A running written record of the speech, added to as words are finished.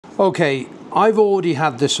Okay, I've already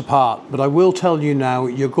had this apart, but I will tell you now,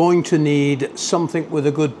 you're going to need something with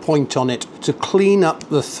a good point on it to clean up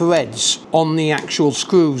the threads on the actual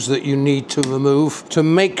screws that you need to remove, to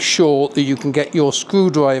make sure that you can get your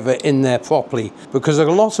screwdriver in there properly, because a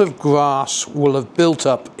lot of grass will have built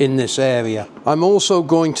up in this area. I'm also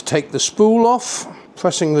going to take the spool off,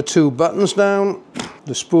 pressing the two buttons down.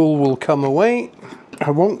 The spool will come away.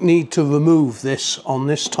 I won't need to remove this on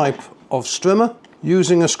this type of strimmer.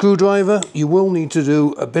 Using a screwdriver, you will need to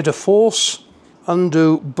do a bit of force,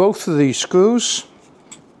 undo both of these screws.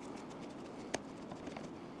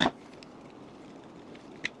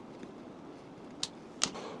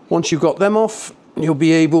 Once you've got them off, you'll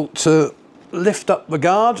be able to lift up the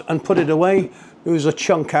guard and put it away. There is a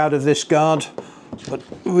chunk out of this guard, but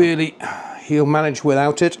really he'll manage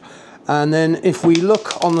without it. And then if we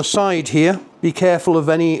look on the side here, be careful of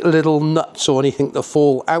any little nuts or anything that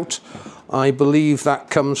fall out. I believe that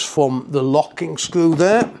comes from the locking screw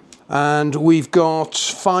there. And we've got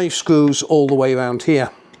 5 screws all the way around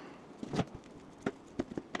here.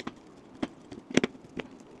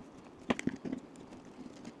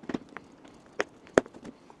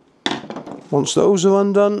 Once those are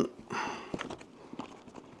undone,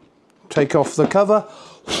 take off the cover.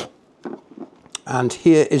 And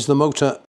here is the motor